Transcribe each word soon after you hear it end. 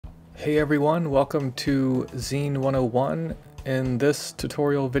Hey everyone, welcome to Zine 101. In this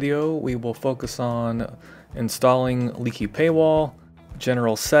tutorial video, we will focus on installing Leaky Paywall,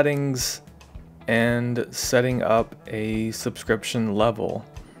 general settings, and setting up a subscription level.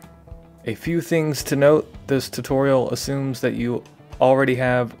 A few things to note: this tutorial assumes that you already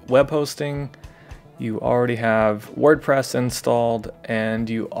have web hosting, you already have WordPress installed,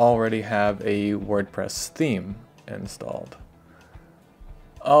 and you already have a WordPress theme installed.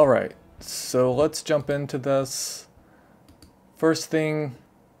 Alright, so let's jump into this. First thing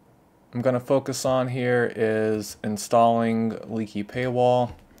I'm going to focus on here is installing Leaky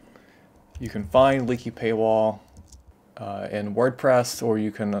Paywall. You can find Leaky Paywall in WordPress, or you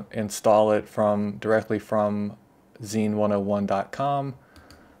can install it directly from zine101.com.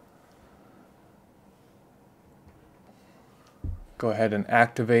 Go ahead and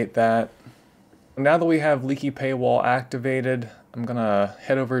activate that. Now that we have Leaky Paywall activated, I'm gonna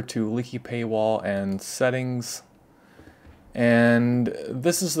head over to Leaky Paywall and settings, and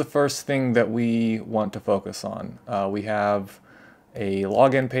this is the first thing that we want to focus on. We have a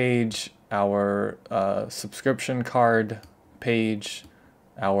login page, our subscription card page,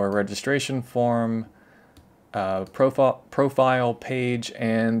 our registration form, profile page,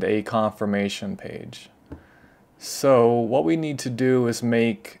 and a confirmation page. So what we need to do is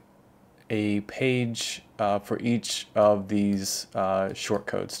make a page for each of these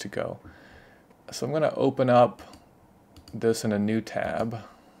shortcodes to go. So I'm going to open up this in a new tab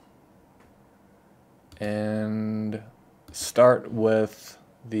and start with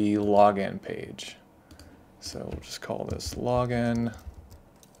the login page. So we'll just call this login,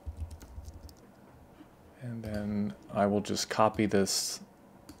 and then I will just copy this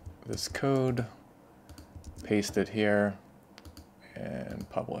code, paste it here, and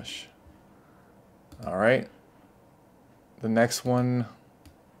publish. Alright, the next one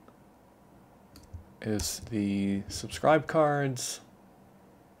is the subscribe cards.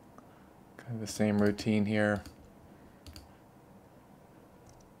 Kind of the same routine here.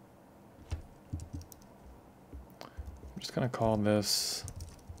 I'm just going to call this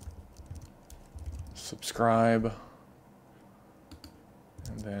subscribe,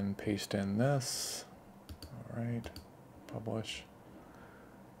 and then paste in this. Alright, publish.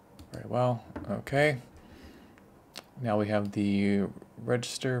 Very well. Okay. Now we have the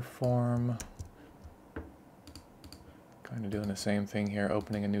register form. Kind of doing the same thing here,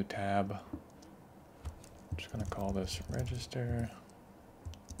 opening a new tab. I'm just going to call this register.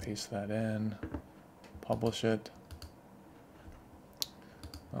 Paste that in. Publish it.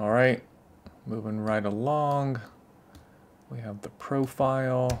 All right. Moving right along. We have the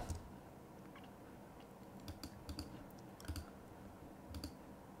profile.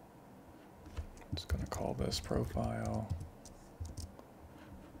 Just going to call this profile.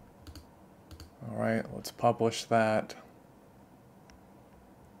 All right, let's publish that.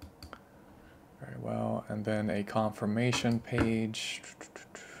 Very well, and then a confirmation page.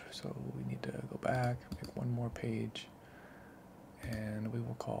 So we need to go back, make one more page, and we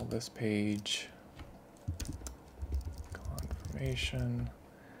will call this page confirmation.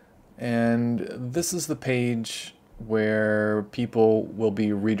 And this is the page where people will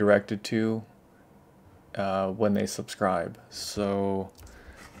be redirected to when they subscribe. So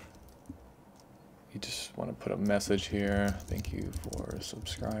you just want to put a message here. Thank you for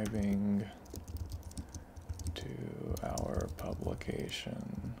subscribing to our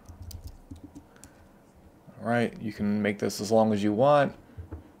publication. All right, you can make this as long as you want.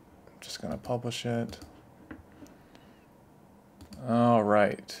 I'm just going to publish it. All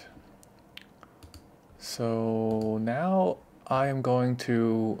right. So now I am going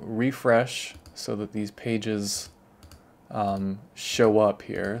to refresh so that these pages show up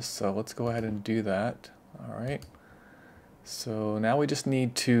here. So let's go ahead and do that. All right. So now we just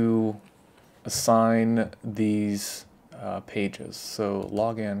need to assign these pages. So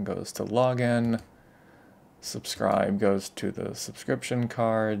login goes to login, subscribe goes to the subscription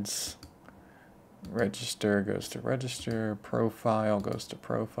cards, register goes to register, profile goes to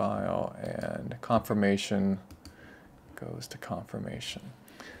profile, and confirmation goes to confirmation.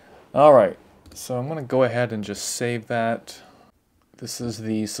 All right. So I'm going to go ahead and just save that. This is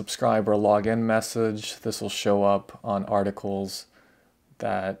the subscriber login message. This will show up on articles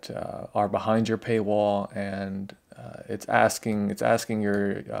that are behind your paywall, and it's asking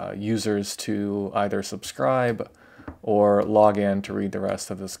your users to either subscribe or log in to read the rest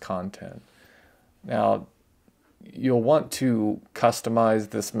of this content. Now, you'll want to customize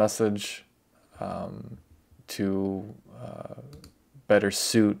this message to better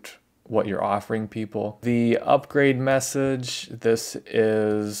suit what you're offering people. The upgrade message, this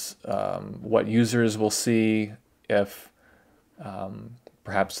is what users will see if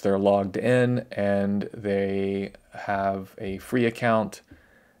perhaps they're logged in and they have a free account,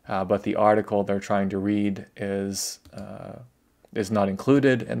 but the article they're trying to read is not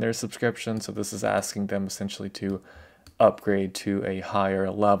included in their subscription. So this is asking them essentially to upgrade to a higher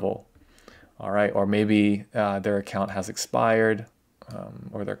level. All right, or maybe their account has expired,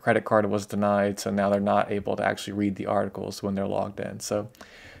 or their credit card was denied, so now they're not able to actually read the articles when they're logged in. So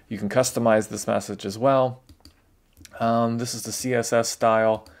you can customize this message as well. This is the CSS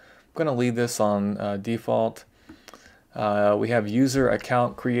style. I'm going to leave this on default. We have user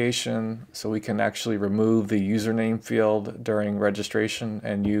account creation, so we can actually remove the username field during registration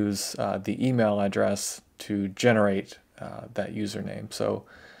and use the email address to generate that username. So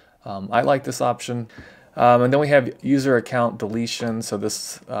I like this option. And then we have user account deletion. So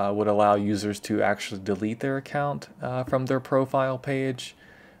this would allow users to actually delete their account from their profile page.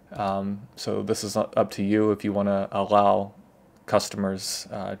 So this is up to you if you want to allow customers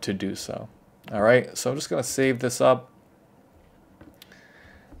to do so. All right, so I'm just going to save this up.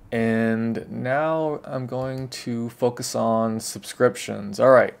 And now I'm going to focus on subscriptions.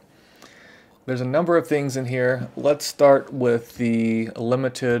 All right. There's a number of things in here. Let's start with the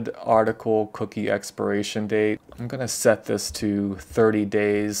limited article cookie expiration date. I'm going to set this to 30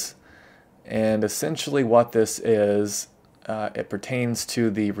 days. And essentially what this is, it pertains to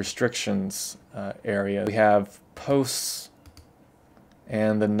the restrictions area. We have posts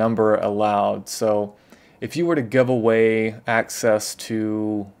and the number allowed. So if you were to give away access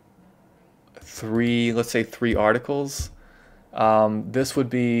to let's say three articles, this would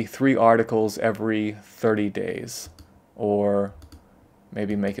be 3 articles every 30 days, or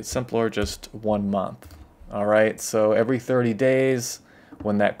maybe make it simpler, just 1 month. All right, so every 30 days,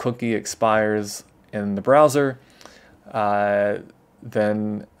 when that cookie expires in the browser,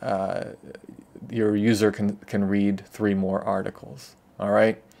 then your user can read 3 more articles. All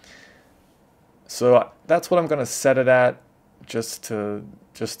right, so that's what I'm going to set it at, just to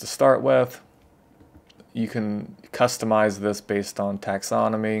start with. You can customize this based on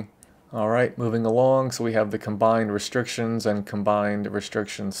taxonomy. All right, moving along. So we have the combined restrictions and combined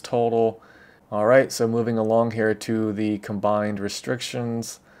restrictions total. All right, so moving along here to the combined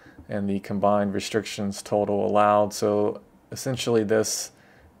restrictions and the combined restrictions total allowed. So essentially this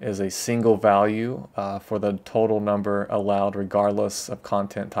is a single value for the total number allowed regardless of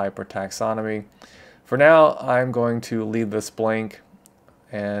content type or taxonomy. For now, I'm going to leave this blank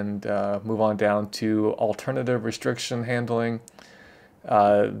and move on down to alternative restriction handling.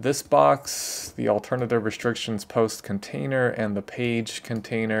 This box, the alternative restrictions post container and the page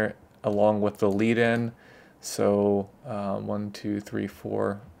container along with the lead-in. So 1, 2, 3,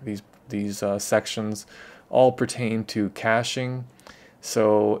 4, these sections all pertain to caching.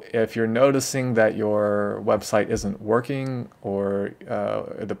 So if you're noticing that your website isn't working, or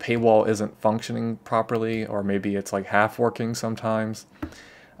the paywall isn't functioning properly, or maybe it's like half working sometimes,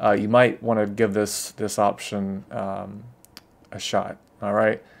 you might want to give this option a shot. All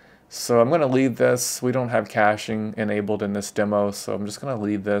right, so I'm going to leave this. We don't have caching enabled in this demo, so I'm just going to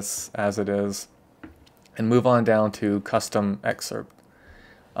leave this as it is and move on down to custom excerpt.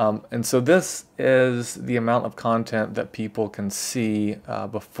 And so this is the amount of content that people can see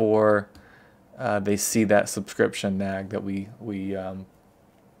before they see that subscription nag that we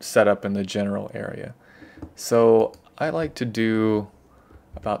set up in the general area. So I like to do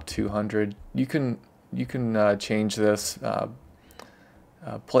about 200. You can change this,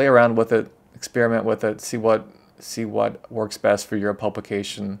 play around with it, experiment with it, see what works best for your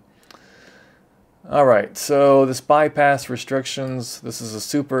publication. All right, so this bypass restrictions, this is a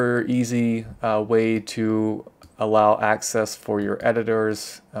super easy way to allow access for your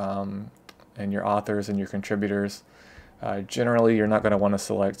editors and your authors and your contributors. Generally, you're not going to want to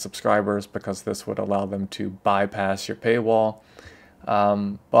select subscribers because this would allow them to bypass your paywall.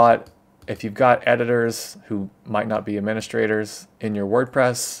 But if you've got editors who might not be administrators in your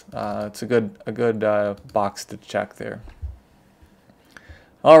WordPress, it's a good box to check there.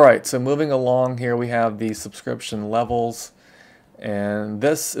 All right, so moving along here, we have the subscription levels, and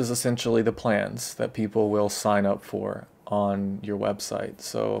this is essentially the plans that people will sign up for on your website.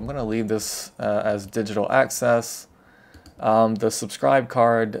 So I'm going to leave this as digital access. The subscribe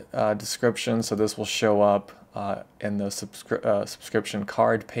card description, so this will show up in the subscription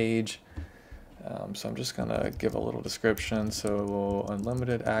card page. So I'm just going to give a little description. So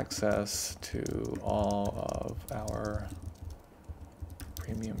unlimited access to all of our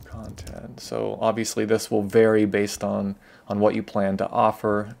premium content. So obviously this will vary based on what you plan to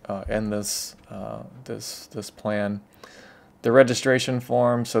offer in this this plan. The registration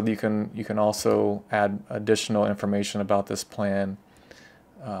form, so you can also add additional information about this plan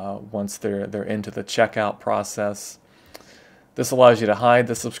once they're into the checkout process. This allows you to hide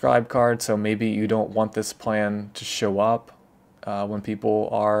the subscribe card, so maybe you don't want this plan to show up when people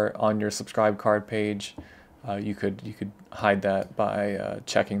are on your subscribe card page. You could hide that by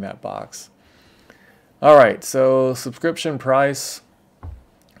checking that box. All right, so subscription price.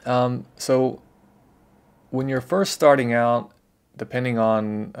 So when you're first starting out, depending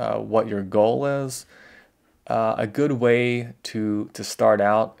on what your goal is, a good way to start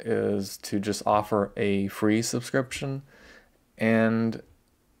out is to just offer a free subscription. And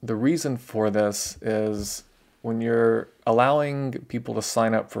the reason for this is when you're allowing people to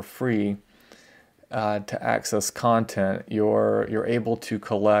sign up for free to access content, you're able to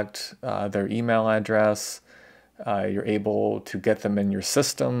collect their email address, you're able to get them in your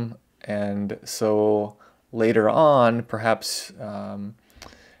system, and so later on, perhaps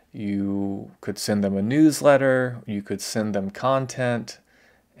you could send them a newsletter, you could send them content,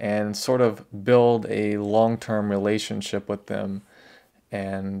 and sort of build a long-term relationship with them.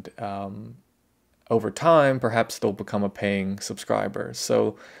 And over time, perhaps they'll become a paying subscriber.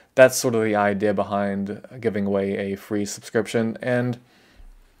 So that's sort of the idea behind giving away a free subscription. And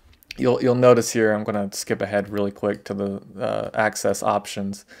you'll notice here, I'm going to skip ahead really quick to the access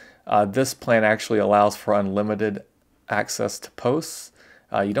options. This plan actually allows for unlimited access to posts.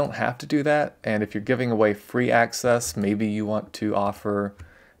 You don't have to do that. And if you're giving away free access, maybe you want to offer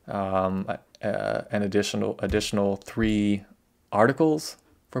an additional 3 articles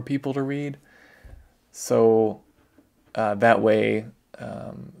for people to read. So that way,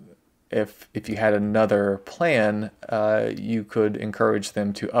 if you had another plan, you could encourage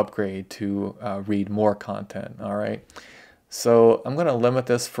them to upgrade to read more content. All right. So I'm going to limit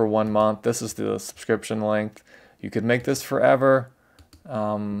this for 1 month. This is the subscription length. You could make this forever,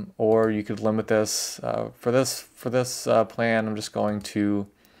 or you could limit this for this plan. I'm just going to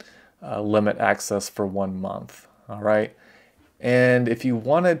limit access for 1 month. All right. And if you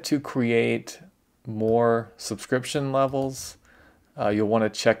wanted to create more subscription levels, you'll want to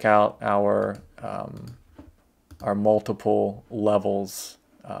check out our multiple levels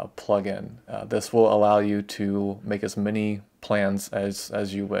plugin. This will allow you to make as many plans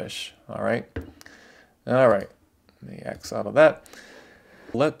as you wish. All right. Let me X out of that.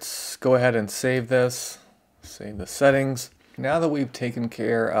 Let's go ahead and save this. Save the settings. Now that we've taken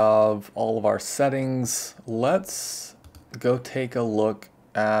care of all of our settings, let's go take a look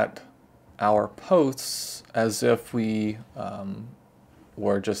at our posts as if we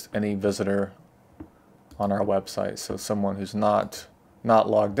were just any visitor on our website. So someone who's not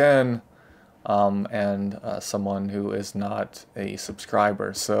logged in, and someone who is not a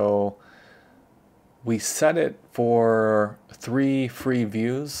subscriber. So we set it for 3 free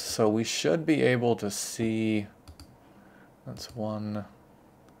views, so we should be able to see, that's 1,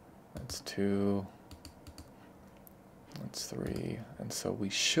 that's 2, that's 3, and so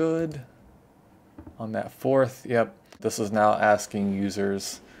we should, on that 4th, yep, this is now asking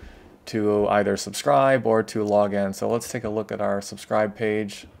users to either subscribe or to log in. So let's take a look at our subscribe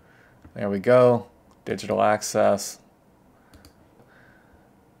page. There we go, digital access.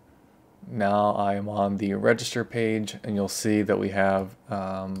 Now I am on the register page, and you'll see that we have,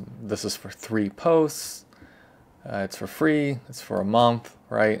 this is for 3 posts. It's for free, it's for a month,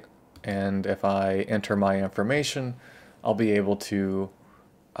 right? And if I enter my information, I'll be able to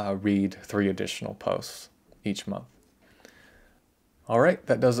read 3 additional posts each month. All right,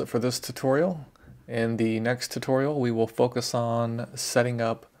 that does it for this tutorial. In the next tutorial, we will focus on setting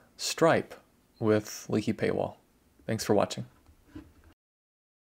up Stripe with Leaky Paywall. Thanks for watching.